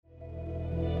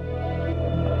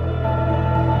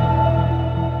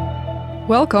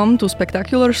Welcome to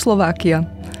Spectacular Slovakia.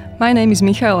 My name is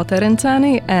Michaela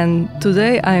Terencani and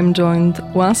today I am joined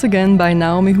once again by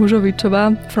Naomi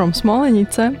Hužovičová from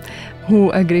Smolenice,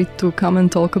 who agreed to come and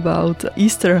talk about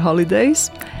Easter holidays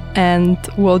and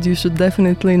what you should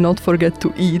definitely not forget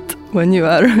to eat when you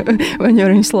are when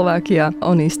you're in Slovakia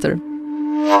on Easter.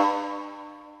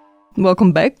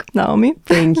 Welcome back, Naomi.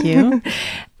 Thank you.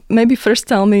 Maybe first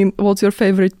tell me what's your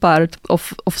favorite part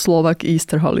of Slovak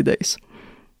Easter holidays?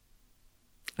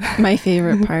 My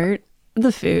favorite part?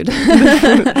 The food.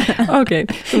 Okay.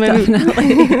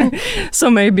 So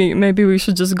maybe we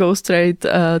should just go straight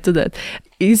to that.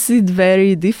 Is it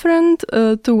very different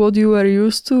to what you were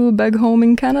used to back home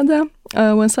in Canada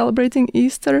when celebrating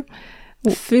Easter?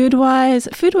 Food-wise,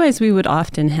 we would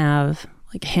often have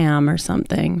like ham or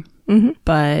something. Mm-hmm.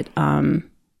 But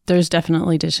there's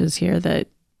definitely dishes here that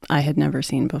I had never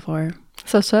seen before.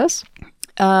 Such as?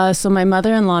 So my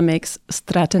mother-in-law makes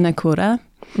stratena kura,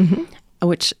 mm-hmm.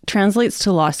 which translates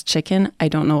to lost chicken. I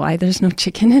don't know why there's no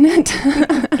chicken in it.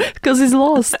 Because it's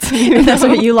lost. That's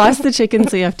right. You lost the chicken,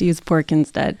 so you have to use pork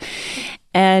instead.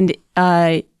 And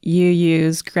you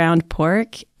use ground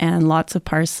pork and lots of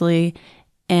parsley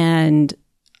and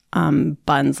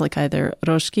buns, like either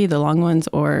rožky, the long ones,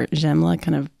 or zemla,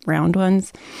 kind of round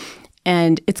ones.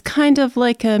 And it's kind of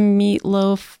like a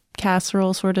meatloaf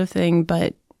casserole sort of thing,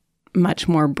 but much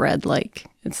more bread-like.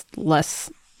 It's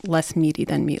less meaty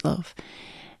than meatloaf.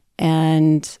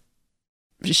 And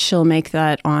she'll make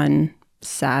that on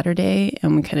Saturday,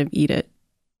 and we kind of eat it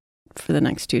for the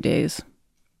next 2 days.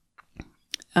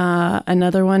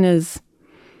 Another one is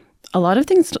a lot of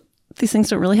things. These things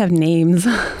don't really have names.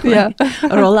 Yeah.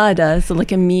 Rolada, so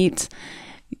like a meat.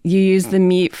 You use the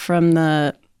meat from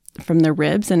the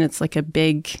ribs, and it's like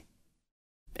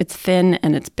it's thin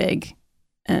and it's big.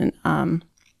 And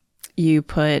you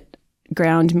put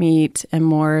ground meat and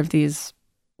more of these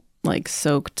like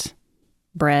soaked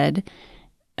bread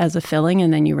as a filling,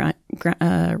 and then you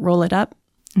roll it up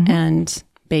mm-hmm. and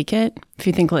bake it. If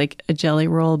you think like a jelly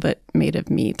roll, but made of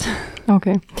meat.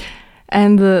 Okay.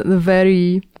 And the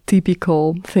very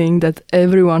typical thing that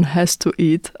everyone has to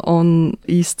eat on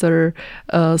Easter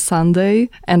Sunday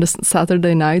and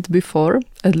Saturday night before,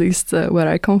 at least where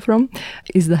I come from,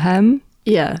 is the ham.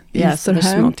 Yeah, so the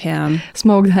smoked ham.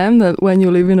 Smoked ham, that when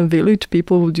you live in a village,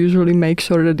 people would usually make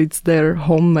sure that it's their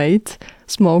homemade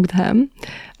smoked ham.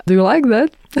 Do you like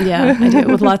that? Yeah, I do,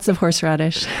 with lots of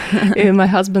horseradish. My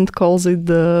husband calls it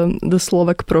the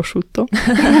Slovak prosciutto.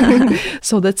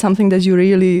 So that's something that you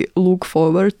really look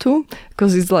forward to,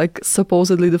 because it's like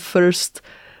supposedly the first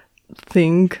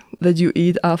thing that you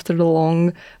eat after the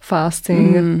long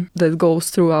fasting that goes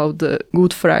throughout the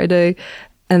Good Friday,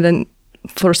 and then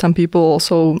for some people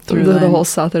also the whole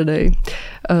Saturday,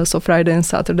 so Friday and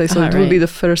Saturday, so it will be the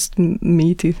first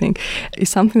meaty thing.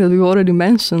 It's something that we already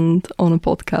mentioned on a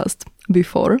podcast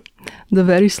before, the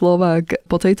very Slovak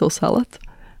potato salad.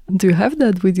 Do you have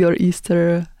that with your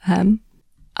Easter ham?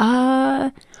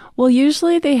 Well,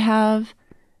 usually they have,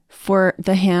 for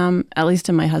the ham, at least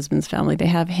in my husband's family, they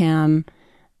have ham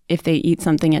if they eat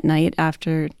something at night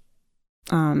after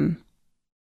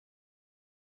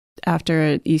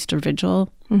Easter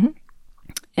Vigil, mm-hmm.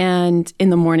 and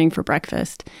in the morning for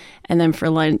breakfast. And then for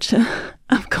lunch,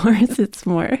 of course, it's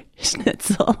more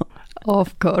schnitzel.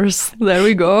 Of course. There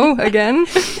we go again.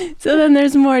 So then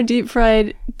there's more deep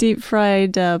fried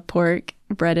pork,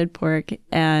 breaded pork,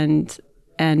 and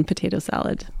potato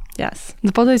salad. Yes.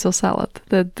 The potato salad,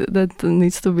 that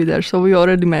needs to be there. So we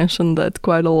already mentioned that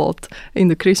quite a lot in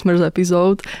the Christmas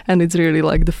episode, and it's really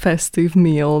like the festive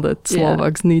meal that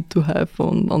Slovaks need to have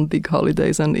on big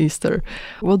holidays and Easter.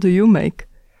 What do you make?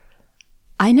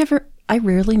 I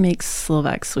rarely make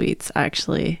Slovak sweets,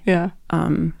 actually. Yeah.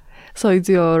 So it's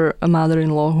your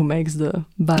mother-in-law who makes the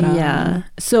baranka. Yeah.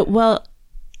 So, well,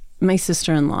 my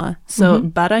sister-in-law. So mm-hmm.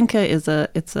 baranka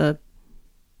it's a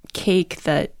cake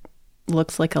that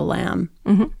looks like a lamb.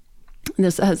 Mm-hmm.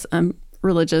 This has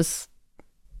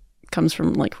comes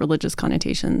from like religious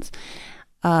connotations.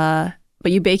 But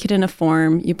you bake it in a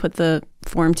form, you put the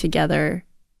form together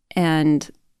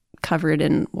and cover it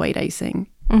in white icing.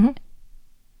 Mm-hmm.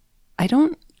 I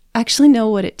don't actually know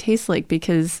what it tastes like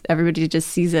because everybody just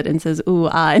sees it and says, ooh,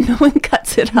 and no one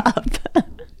cuts it up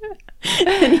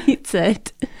and eats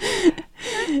it.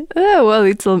 Yeah, well,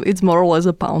 it's more or less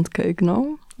a pound cake,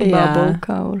 no?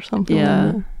 Babolka or something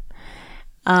like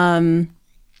that.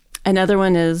 Another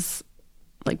one is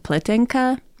like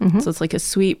pletenka. Mm-hmm. So it's like a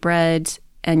sweet bread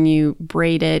and you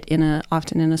braid it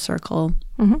often in a circle.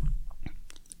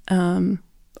 Mm-hmm.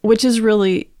 Which is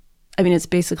really, I mean, it's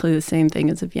basically the same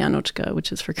thing as a Vianochka,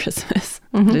 which is for Christmas,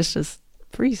 mm-hmm. but it's just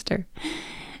for Easter.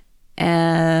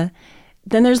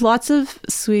 Then there's lots of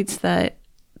sweets that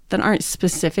aren't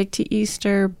specific to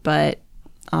Easter, but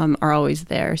are always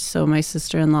there. So my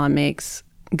sister-in-law makes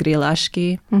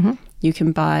grillashki. You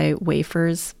can buy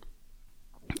wafers,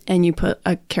 and you put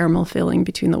a caramel filling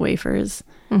between the wafers.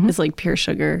 It's like pure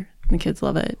sugar. The kids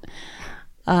love it.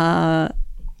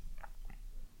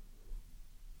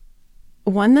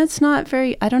 One that's not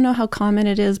very, I don't know how common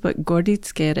it is, but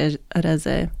gorditske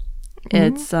reze.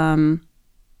 It's a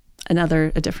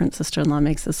different sister-in-law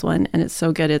makes this one, and it's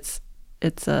so good. It's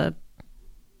a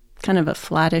kind of a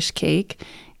flattish cake,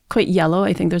 quite yellow.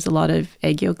 I think there's a lot of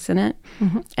egg yolks in it.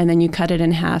 And then you cut it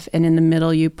in half, and in the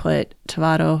middle you put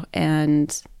tavaro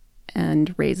and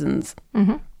raisins.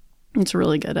 It's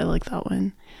really good. I like that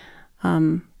one.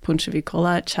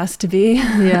 Punčevikola has to be.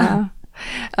 Yeah.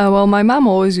 Well, my mom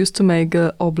always used to make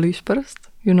obližprst.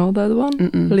 You know that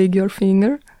one? Lick your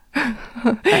finger.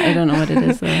 I don't know what it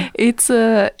is though.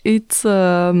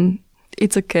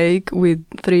 It's a cake with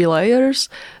 3 layers.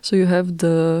 So you have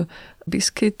the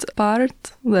biscuit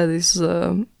part that is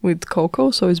with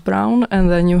cocoa, so it's brown, and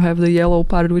then you have the yellow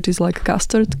part which is like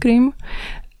custard cream,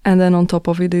 and then on top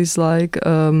of it is like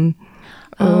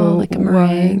like a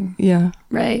meringue. Yeah.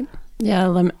 Right.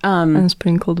 Yeah. And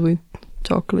sprinkled with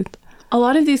chocolate. A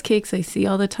lot of these cakes I see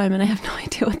all the time, and I have no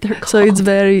idea what they're called. So it's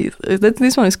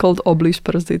this one is called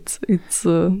obližprst. It's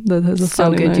that has a so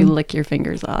funny good. name. You lick your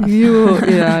fingers off.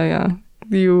 Yeah.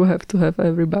 You have to have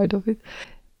every bite of it.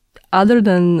 Other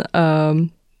than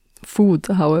food,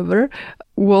 however,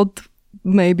 what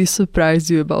maybe surprised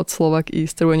you about Slovak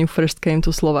Easter when you first came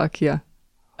to Slovakia?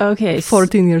 Okay.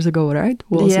 14 years ago, right?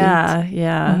 Was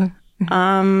yeah.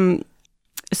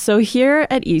 So here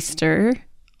at Easter,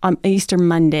 on Easter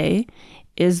Monday,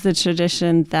 is the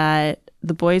tradition that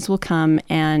the boys will come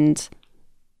and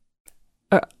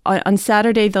on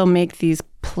Saturday they'll make these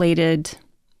plated,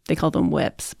 they call them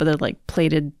whips, but they're like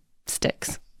plated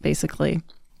sticks, basically.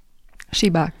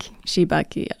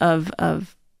 Shibaki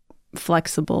of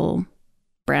flexible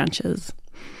branches.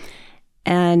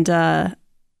 And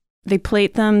they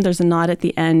plate them. There's a knot at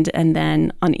the end. And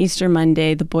then on Easter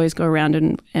Monday, the boys go around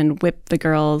and whip the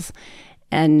girls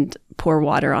and pour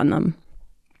water on them.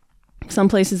 Some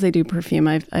places they do perfume.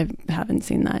 I haven't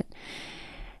seen that.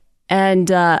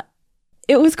 And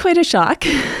it was quite a shock.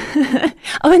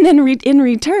 And then in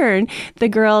return, the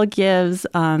girl gives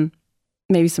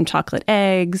maybe some chocolate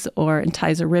eggs and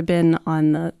ties a ribbon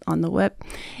on the whip.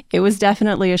 It was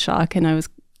definitely a shock, and I was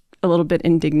a little bit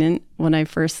indignant when I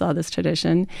first saw this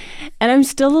tradition. And I'm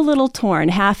still a little torn.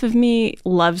 Half of me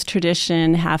loves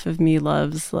tradition, half of me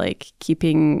loves like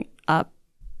keeping up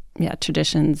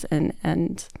traditions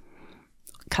and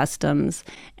customs,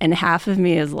 and half of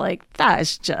me is like,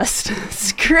 that's just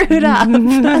screwed up.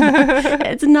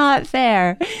 It's not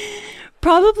fair.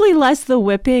 Probably less the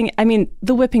whipping. I mean,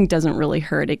 the whipping doesn't really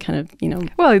hurt. It kind of,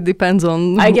 Well, it depends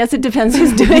on... I guess it depends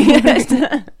who's doing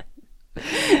it.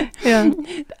 Yeah.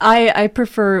 I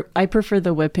prefer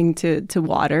the whipping to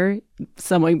water.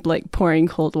 Someone like pouring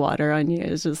cold water on you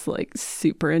is just like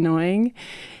super annoying.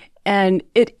 And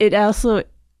it also,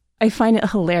 I find it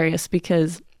hilarious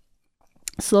because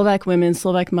Slovak women,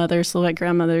 Slovak mothers, Slovak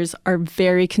grandmothers are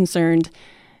very concerned.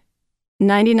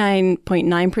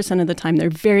 99.9% of the time, they're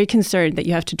very concerned that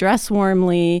you have to dress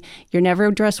warmly. You're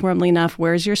never dressed warmly enough.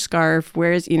 Where's your scarf?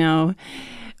 Where's your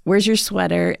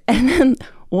sweater? And then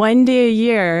one day a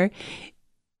year,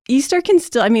 Easter can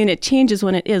still, it changes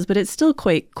when it is, but it's still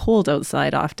quite cold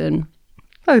outside often.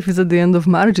 Well, if it's at the end of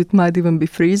March, it might even be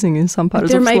freezing in some parts of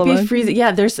Slovakia. There might be freezing.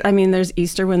 Yeah, there's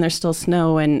Easter when there's still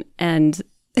snow and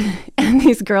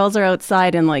these girls are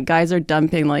outside and like guys are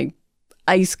dumping like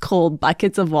ice cold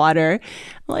buckets of water.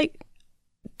 Like,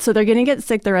 so they're going to get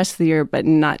sick the rest of the year, but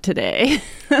not today.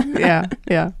 Yeah.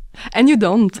 And you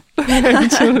don't,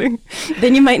 actually.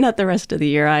 Then you might not the rest of the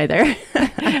year either.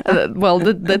 Well,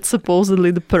 that's supposedly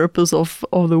the purpose of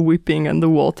the whipping and the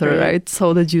water, right?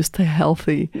 So that you stay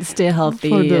healthy. For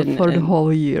the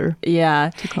whole year.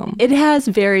 Yeah. To come. It has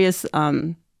various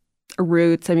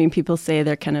roots. People say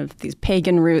they're kind of these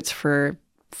pagan roots for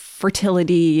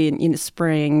fertility in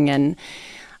spring. And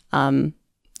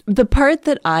the part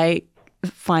that I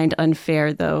find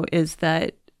unfair, though, is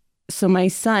that so my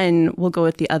son will go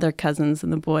with the other cousins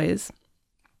and the boys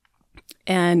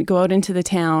and go out into the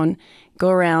town, go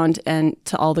around and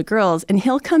to all the girls, and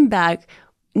he'll come back.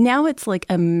 Now it's like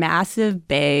a massive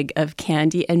bag of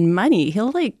candy and money.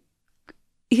 He'll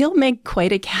make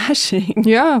quite a cashing.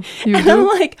 Yeah, and I'm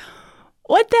like,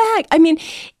 what the heck?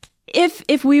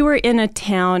 If we were in a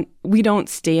town, we don't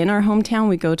stay in our hometown.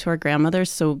 We go to our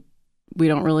grandmother's, so we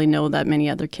don't really know that many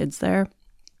other kids there.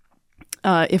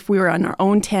 if we were in our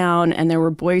own town and there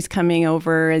were boys coming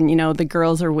over and, the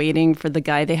girls are waiting for the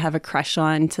guy they have a crush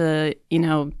on to,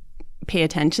 pay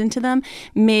attention to them,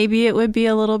 maybe it would be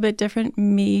a little bit different,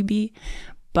 maybe.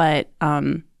 But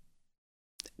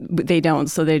they don't.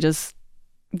 So they just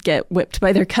get whipped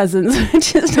by their cousins,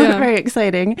 which is not very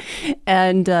exciting.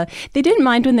 And they didn't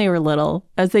mind when they were little.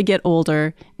 As they get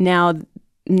older, now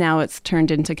it's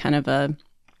turned into kind of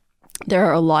there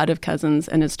are a lot of cousins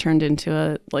and it's turned into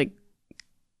a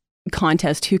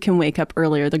contest who can wake up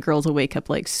earlier. The girls will wake up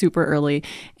super early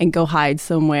and go hide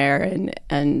somewhere,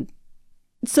 and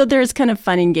so there's kind of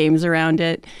fun and games around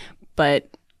it,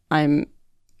 but my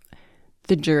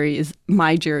jury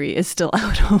is still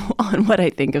out on what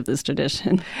I think of this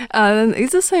tradition.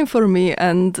 It's the same for me,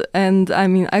 and I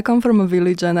mean, I come from a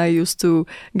village, and I used to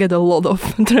get a lot of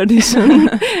tradition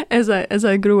as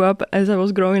I grew up, as I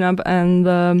was growing up, and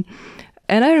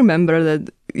I remember that,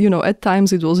 at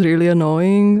times it was really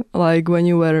annoying, like when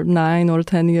you were 9 or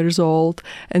 10 years old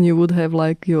and you would have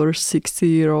your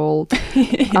 60-year-old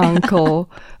uncle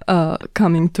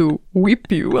coming to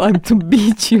whip you, to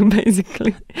beat you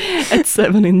basically at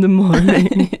 7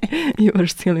 a.m. You were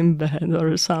still in bed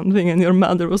or something, and your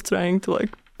mother was trying to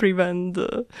prevent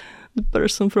the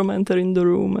person from entering the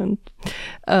room, and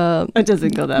it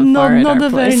doesn't go that far. Not the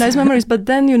very nice memories. But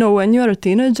then, when you are a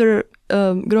teenager,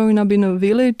 growing up in a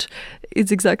village,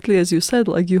 it's exactly as you said.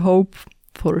 You hope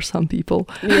for some people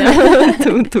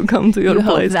to come to your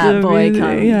place. Hope that boy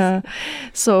comes. Yeah.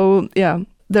 So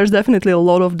there's definitely a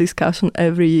lot of discussion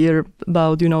every year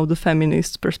about the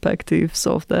feminist perspectives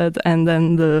of that, and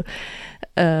then the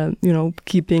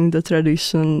keeping the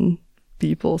tradition.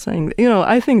 People saying,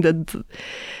 I think that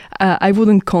I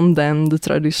wouldn't condemn the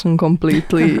tradition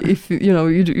completely. If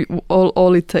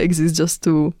all it takes is just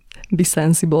to be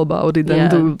sensible about it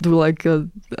and do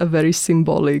a very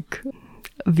symbolic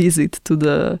visit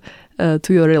to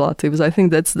your relatives. I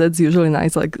think that's usually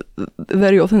nice.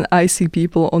 Very often I see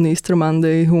people on Easter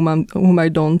Monday whom I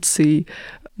don't see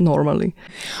normally.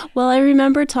 Well, I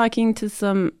remember talking to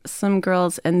some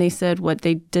girls, and they said what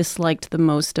they disliked the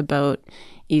most about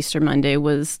Easter Monday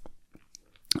was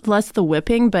less the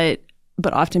whipping, but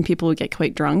often people would get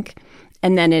quite drunk,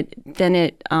 and then it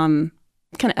kind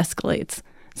of escalates.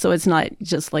 So it's not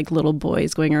just little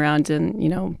boys going around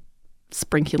and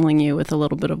sprinkling you with a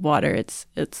little bit of water. It's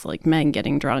men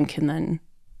getting drunk and then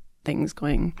things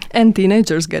going, and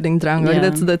teenagers getting drunk.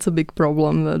 That's a big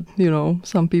problem that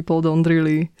some people don't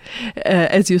really,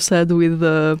 as you said, with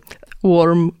the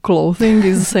warm clothing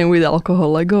is the same with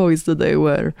alcohol. It's the day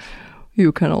where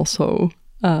you can also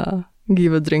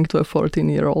give a drink to a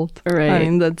 14-year-old. Right. I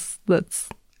mean, that's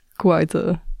quite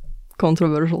a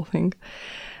controversial thing.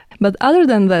 But other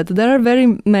than that, there are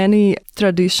very many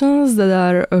traditions that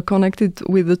are connected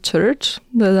with the church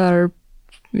that are,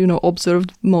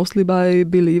 observed mostly by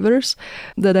believers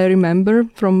that I remember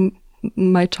from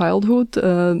my childhood.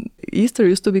 Easter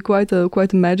used to be quite a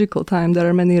magical time. There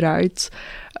are many rites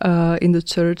in the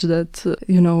church that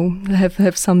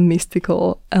have some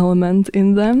mystical element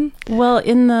in them. Well,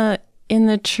 in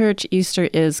the church, Easter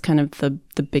is kind of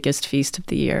the biggest feast of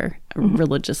the year,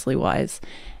 religiously wise,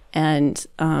 and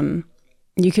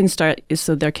you can start.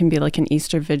 So there can be an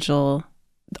Easter vigil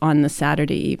on the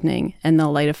Saturday evening, and they'll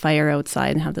light a fire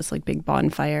outside and have this big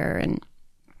bonfire. And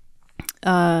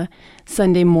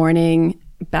Sunday morning,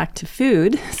 back to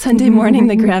food. Sunday morning,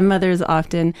 the grandmothers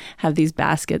often have these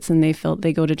baskets, and they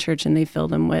go to church and they fill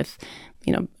them with,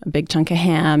 a big chunk of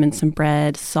ham and some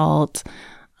bread, salt,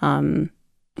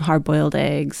 hard-boiled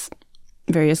eggs,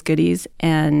 various goodies,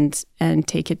 and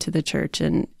take it to the church,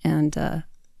 and the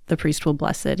priest will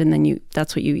bless it, and then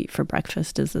that's what you eat for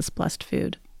breakfast, is this blessed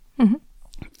food. Mm-hmm.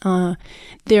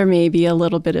 There may be a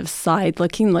little bit of side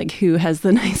looking, who has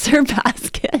the nicer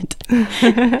basket,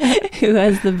 who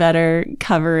has the better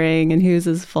covering, and whose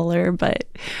is fuller. But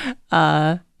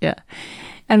yeah.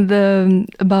 And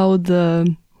about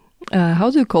the how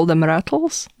do you call them,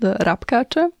 rattles? The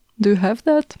rapkacze? Do you have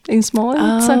that in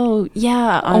Smolensk? Oh,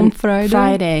 yeah, on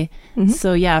Friday. Mm-hmm.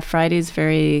 So yeah, Friday's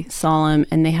very solemn,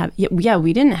 and they have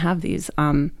we didn't have these.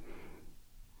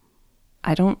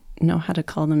 I don't know how to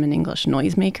call them in English,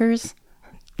 noisemakers.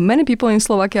 Many people in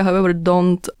Slovakia, however,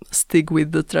 don't stick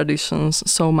with the traditions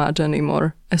so much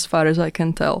anymore, as far as I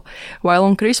can tell. While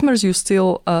on Christmas you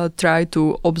still try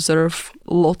to observe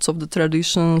lots of the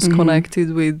traditions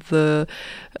connected with the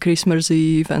Christmas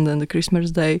Eve and then the Christmas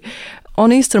Day.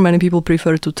 On Easter, many people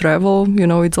prefer to travel.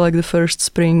 It's the first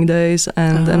spring days,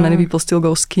 and many people still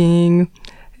go skiing.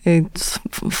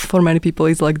 For many people,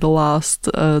 it's the last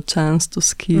chance to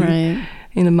ski. Right.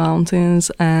 in the mountains,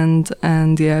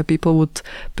 and yeah, people would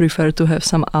prefer to have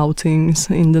some outings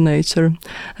in the nature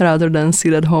rather than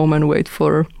sit at home and wait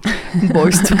for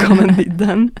boys to come and meet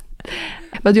them.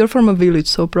 But you're from a village,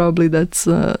 so probably that's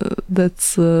a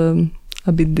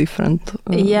bit different.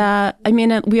 Yeah, I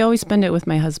mean, we always spend it with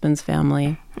my husband's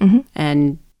family,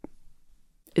 and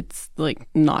it's like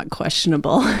not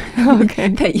questionable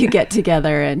that you get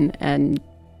together and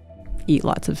eat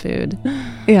lots of food.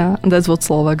 Yeah, that's what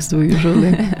Slovaks do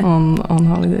usually on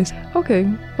holidays. Okay,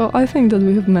 well, I think that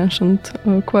we have mentioned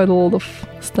quite a lot of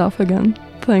stuff again.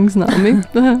 Thanks, Naomi,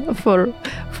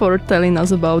 for telling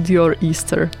us about your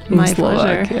Easter in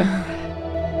Slovakia. Pleasure.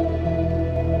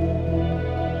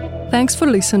 Thanks for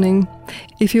listening.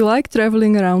 If you like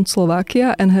traveling around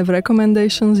Slovakia and have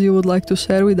recommendations you would like to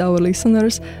share with our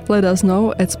listeners, let us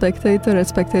know at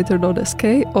spectator.sk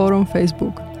or on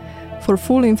Facebook. For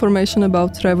full information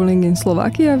about traveling in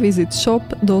Slovakia, visit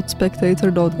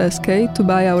shop.spectator.sk to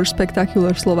buy our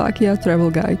Spectacular Slovakia travel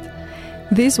guide.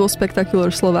 This was Spectacular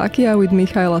Slovakia with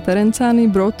Michaela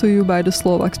Terencani, brought to you by the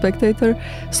Slovak Spectator,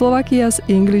 Slovakia's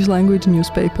English language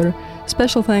newspaper.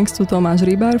 Special thanks to Tomáš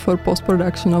Rybar for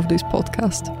post-production of this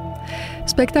podcast.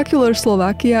 Spectacular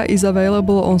Slovakia is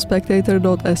available on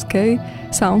spectator.sk,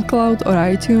 SoundCloud or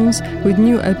iTunes, with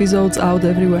new episodes out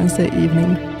every Wednesday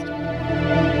evening.